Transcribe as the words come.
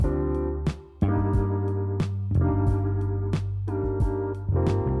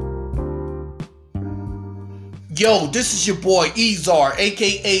Yo, this is your boy Ezar,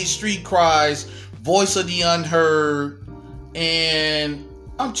 aka Street Cries, voice of the unheard, and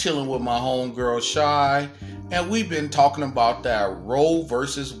I'm chilling with my homegirl Shy, and we've been talking about that Roe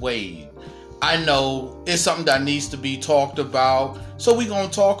versus Wade. I know it's something that needs to be talked about, so we're gonna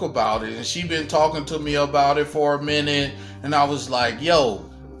talk about it. And she been talking to me about it for a minute, and I was like, yo,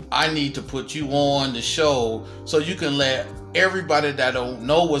 I need to put you on the show so you can let everybody that don't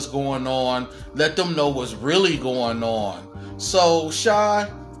know what's going on, let them know what's really going on. So, Shy,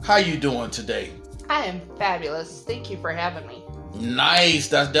 how you doing today? I am fabulous. Thank you for having me. Nice.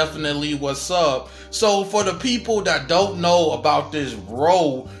 That's definitely what's up. So, for the people that don't know about this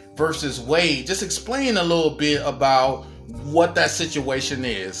Roe versus Wade, just explain a little bit about what that situation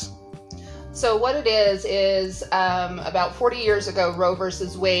is. So what it is about 40 years ago, Roe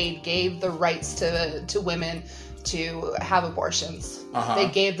versus Wade gave the rights to women to have abortions. They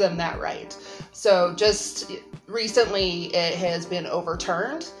gave them that right. So just recently it has been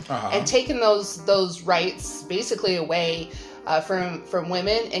overturned and taken those rights basically away from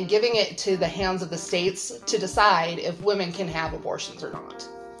women and giving it to the hands of the states to decide if women can have abortions or not.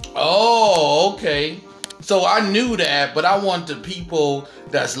 Oh, okay. So I knew that, but I want the people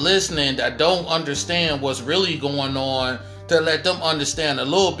that's listening that don't understand what's really going on to let them understand a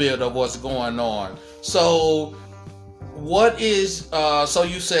little bit of what's going on. So what is, so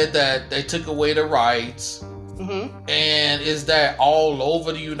you said that they took away the rights, and is that all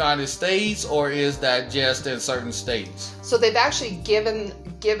over the United States, or is that just in certain states? So they've actually given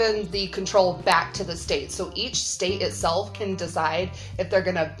the control back to the states. So each state itself can decide if they're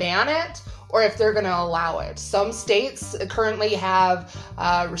going to ban it or if they're going to allow it. Some states currently have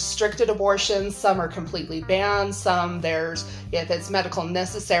restricted abortions. Some are completely banned. Some if it's medical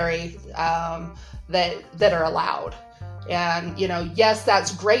necessary, that are allowed. And, yes,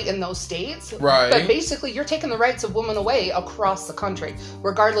 that's great in those states. Right. But basically, you're taking the rights of women away across the country,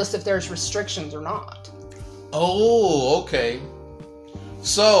 regardless if there's restrictions or not. Oh, okay.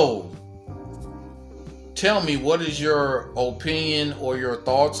 So, tell me, what is your opinion or your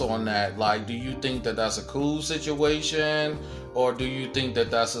thoughts on that? Like, do you think that that's a cool situation? Or do you think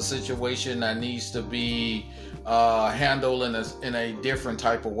that that's a situation that needs to be handled in a different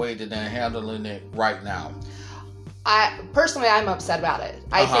type of way than they're handling it right now? I'm upset about it.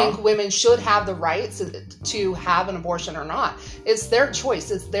 I think women should have the rights to have an abortion or not. It's their choice.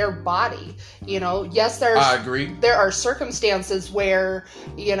 It's their body. Yes, I agree. There are circumstances where,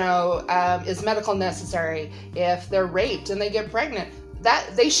 is medical necessary. If they're raped and they get pregnant, that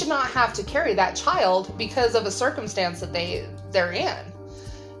they should not have to carry that child because of a circumstance that they're in.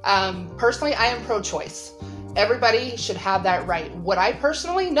 Personally, I am pro-choice. Everybody should have that right. Would I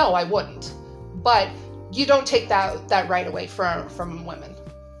personally? No, I wouldn't. But you don't take that right away from women.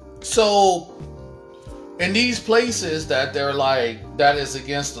 So, in these places that they're like, that is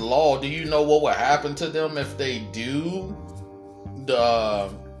against the law, do you know what would happen to them if they do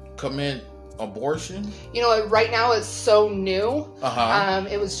commit abortion? Right now it's so new.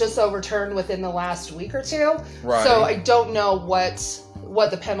 It was just overturned within the last week or two. Right. So I don't know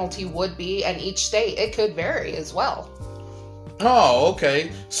what the penalty would be, and each state, it could vary as well. Oh,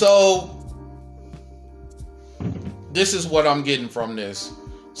 okay. So this is what I'm getting from this.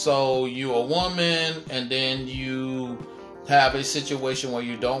 So you're a woman, and then you have a situation where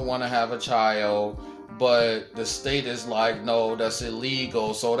you don't want to have a child, but the state is like, no, that's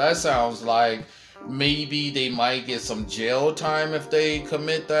illegal. So that sounds like maybe they might get some jail time if they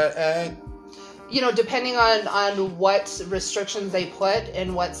commit that act. Depending on what restrictions they put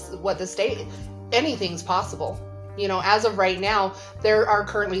and what the state, anything's possible. As of right now, there are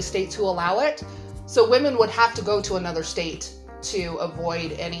currently states who allow it. So women would have to go to another state to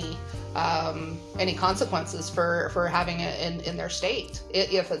avoid any consequences for having it in their state,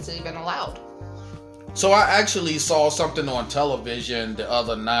 if it's even allowed. So I actually saw something on television the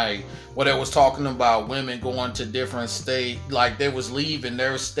other night where they was talking about women going to different states, like they was leaving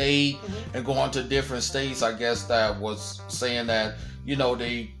their state and going to different states. I guess that was saying that,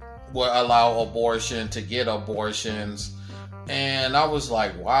 they would allow abortion to get abortions. And I was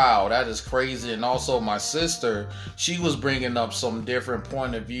like, wow, that is crazy. And also my sister, she was bringing up some different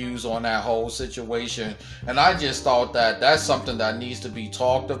point of views on that whole situation. And I just thought that that's something that needs to be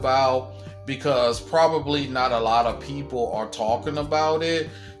talked about, because probably not a lot of people are talking about it.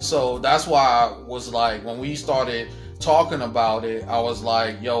 So that's why I was like, when we started talking about it, I was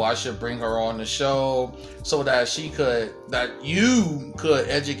like, yo, I should bring her on the show so that you could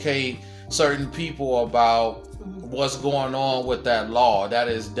educate certain people about what's going on with that law. That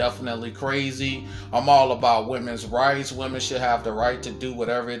is definitely crazy. I'm all about women's rights. Women should have the right to do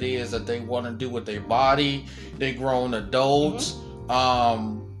whatever it is that they want to do with their body. They're grown adults.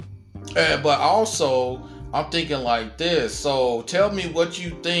 But also, I'm thinking like this. So tell me what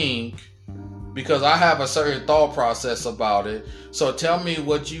you think, because I have a certain thought process about it. So tell me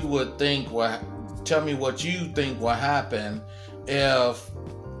what you would think. Tell me what you think will happen if,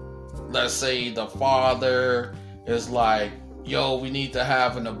 let's say, the father is like, yo, we need to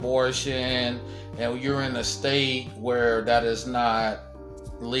have an abortion, and you're in a state where that is not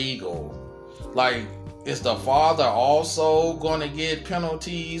legal. Like, is the father also going to get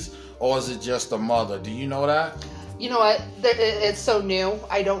penalties, or is it just the mother? Do you know that? You know what? It's so new.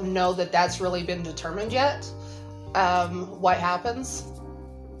 I don't know that that's really been determined yet. What happens?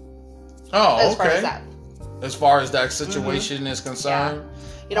 Oh, as far as that. As far as that situation is concerned?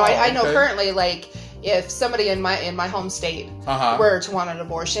 Yeah. You know, I know currently, like, if somebody in my home state were to want an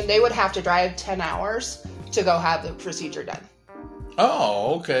abortion, they would have to drive 10 hours to go have the procedure done.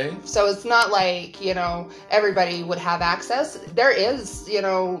 Oh, okay. So it's not like, you know, everybody would have access. There is, you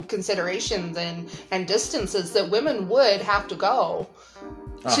know, considerations and distances that women would have to go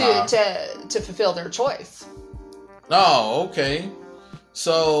to fulfill their choice. Oh, okay.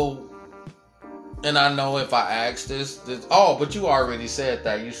 So, and I know if I asked this, but you already said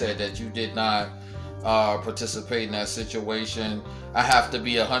that. You said that you did not participate in that situation. I have to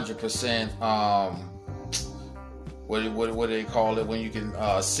be 100%, what do they call it when you can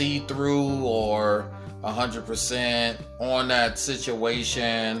see through, or 100% on that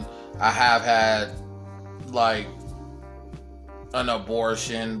situation. I have had like an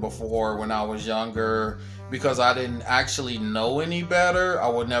abortion before when I was younger, because I didn't actually know any better. I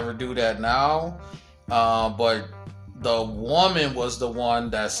would never do that now. But the woman was the one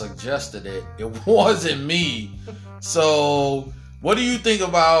that suggested it. It wasn't me. So what do you think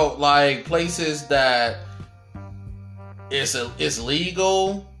about like places that it's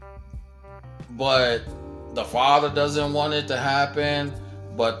legal, but the father doesn't want it to happen,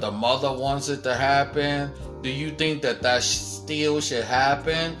 but the mother wants it to happen? Do you think that still should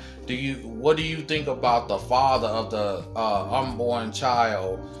happen? What do you think about the father of the unborn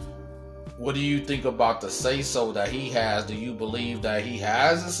child? What do you think about the say-so that he has? Do you believe that he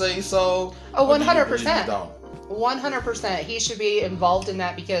has a say-so? Oh, 100%. 100%. He should be involved in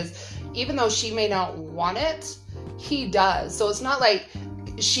that, because even though she may not want it, he does. So it's not like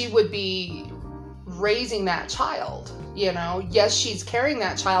she would be raising that child, you know. Yes, she's carrying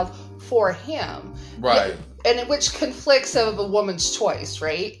that child for him. Right. And which conflicts of a woman's choice,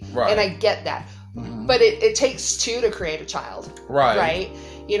 right? Right. And I get that. Mm-hmm. But it takes two to create a child. Right. Right?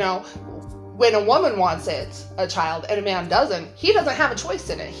 You know, when a woman wants a child, and a man doesn't, he doesn't have a choice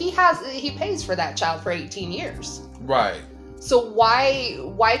in it. He pays for that child for 18 years. Right. So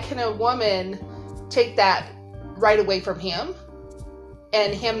why can a woman take that right away from him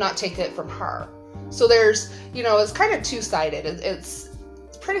and him not take it from her? So there's, you know, it's kind of two-sided. It's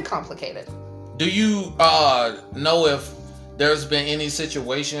pretty complicated. Do you know if there's been any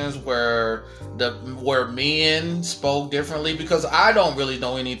situations where men spoke differently? Because I don't really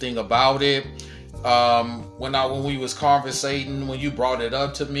know anything about it. When we was conversating, when you brought it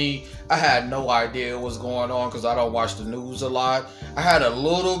up to me, I had no idea what was going on, because I don't watch the news a lot. I had a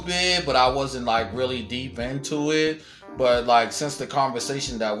little bit, but I wasn't like really deep into it. But like, since the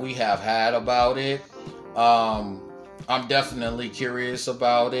conversation that we have had about it, I'm definitely curious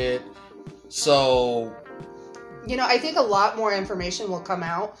about it. So, you know, I think a lot more information will come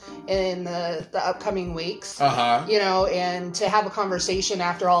out in the upcoming weeks. You know, and to have a conversation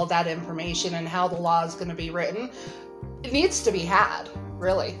after all that information and how the law is going to be written, it needs to be had,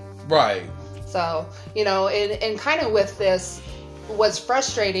 really. Right. So, you know, and kind of with this, what's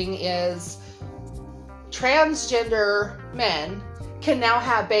frustrating is transgender men can now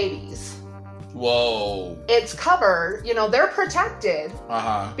have babies. Whoa. It's covered, you know, they're protected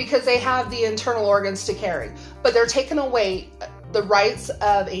because they have the internal organs to carry, but they're taking away the rights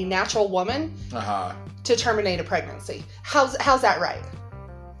of a natural woman to terminate a pregnancy. How's that right?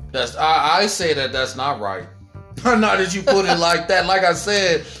 I say that's not right. Not that you put it like that. Like I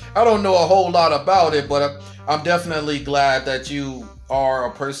said, I don't know a whole lot about it, but I'm definitely glad that you are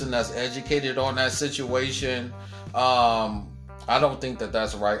a person that's educated on that situation. I don't think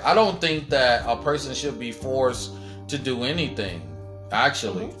that's right. I don't think that a person should be forced to do anything,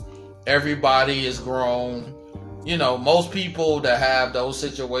 actually. Everybody is grown. You know, most people that have those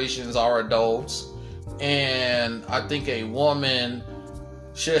situations are adults. And I think a woman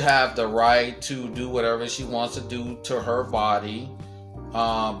should have the right to do whatever she wants to do to her body.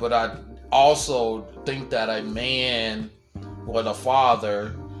 But also think that a man or the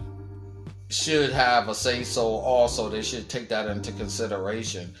father should have a say-so also. They should take that into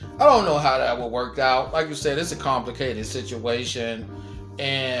consideration. I don't know how that would work out. Like you said, it's a complicated situation,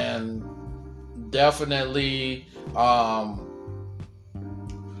 and definitely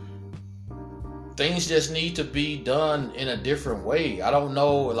things just need to be done in a different way. I don't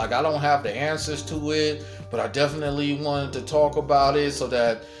know, like I don't have the answers to it, but I definitely wanted to talk about it so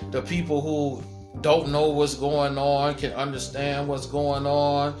that the people who don't know what's going on can understand what's going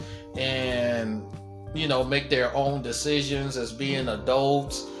on and, you know, make their own decisions as being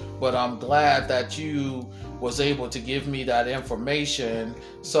adults. But I'm glad that you was able to give me that information.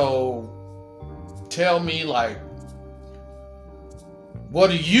 So tell me, like, what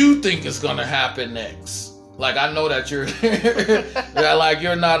do you think is going to happen next? Like, I know that you're like,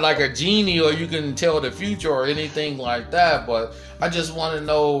 you're not like a genie or you can tell the future or anything like that, but I just want to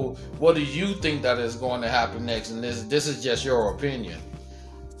know, what do you think that is going to happen next? And this is just your opinion.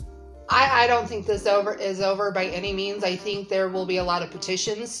 I don't think this is over by any means. I think there will be a lot of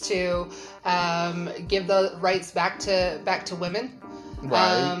petitions to give the rights back to women.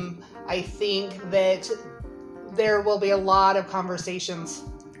 Right. I think that there will be a lot of conversations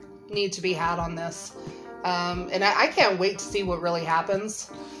need to be had on this. And I can't wait to see what really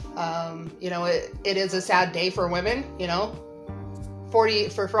happens. You know, it is a sad day for women, you know.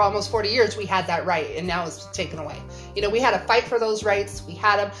 For almost 40 years, we had that right, and now it's taken away. You know, we had to fight for those rights. We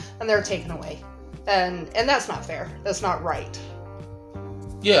had them, and they're taken away. And that's not fair. That's not right.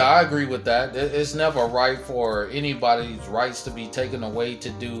 Yeah, I agree with that. It's never right for anybody's rights to be taken away to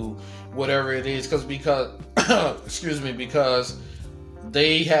do whatever it is, because because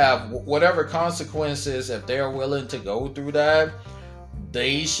they have whatever consequences. If they're willing to go through that,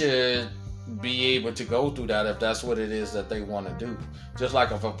 they should be able to go through that if that's what it is that they want to do. Just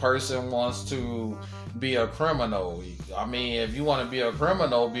like if a person wants to be a criminal, I mean, if you want to be a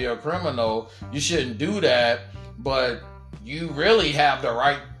criminal, you shouldn't do that, but you really have the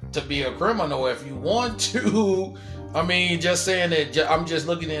right to be a criminal if you want to. I mean, just saying that, I'm just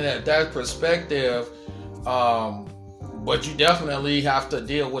looking at it at that perspective, but you definitely have to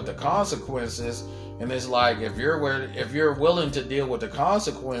deal with the consequences. And it's like, if you're willing to deal with the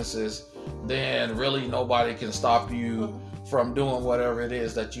consequences, then really nobody can stop you from doing whatever it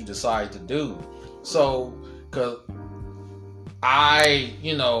is that you decide to do. So, cause I'm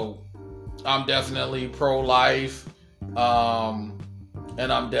definitely pro-life,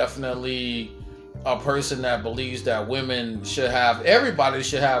 and I'm definitely a person that believes that everybody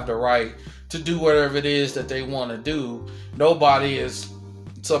should have the right to do whatever it is that they want to do. Nobody is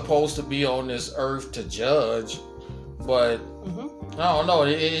supposed to be on this earth to judge, but I don't know.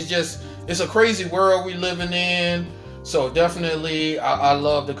 It's a crazy world we living in. So definitely, I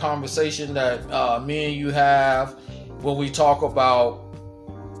love the conversation that me and you have when we talk about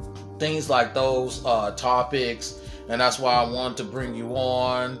things like those topics, and that's why I wanted to bring you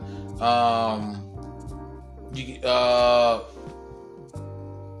on.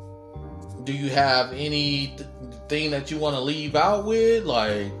 Do you have anything that you want to leave out with?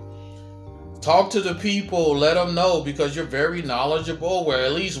 Like, talk to the people, let them know, because you're very knowledgeable, or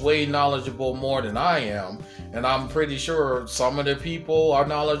at least way knowledgeable more than I am. And I'm pretty sure some of the people are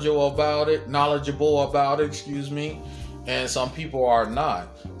knowledgeable about it, and some people are not.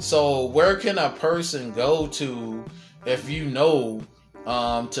 So where can a person go to, if you know,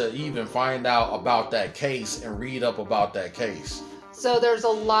 to even find out about that case and read up about that case? So there's a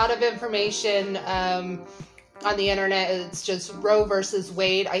lot of information on the internet. It's just Roe versus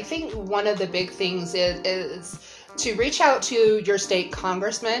Wade. I think one of the big things is to reach out to your state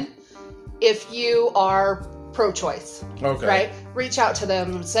congressman if you are pro-choice. Okay. Right? Reach out to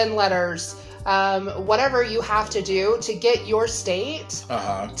them, send letters, whatever you have to do to get your state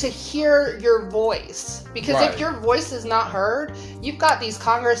to hear your voice. Because if your voice is not heard, you've got these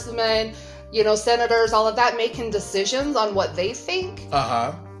congressmen, senators, all of that, making decisions on what they think.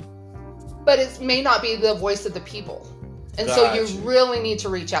 But it may not be the voice of the people. And so you really need to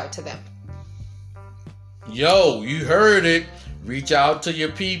reach out to them. Yo, you heard it. Reach out to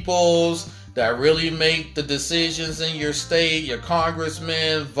your peoples that really make the decisions in your state, your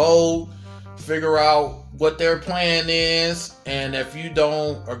congressmen, vote, figure out what their plan is. And if you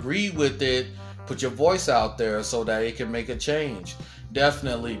don't agree with it, put your voice out there so that it can make a change.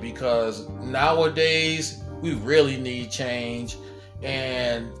 Definitely, because nowadays we really need change.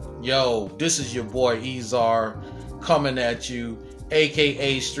 And yo, this is your boy Ezar coming at you,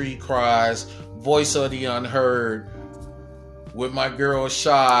 aka Street Cries, voice of the unheard, with my girl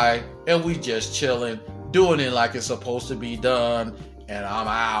Shy, and we just chilling, doing it like it's supposed to be done, and I'm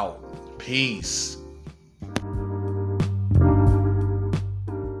out. Peace.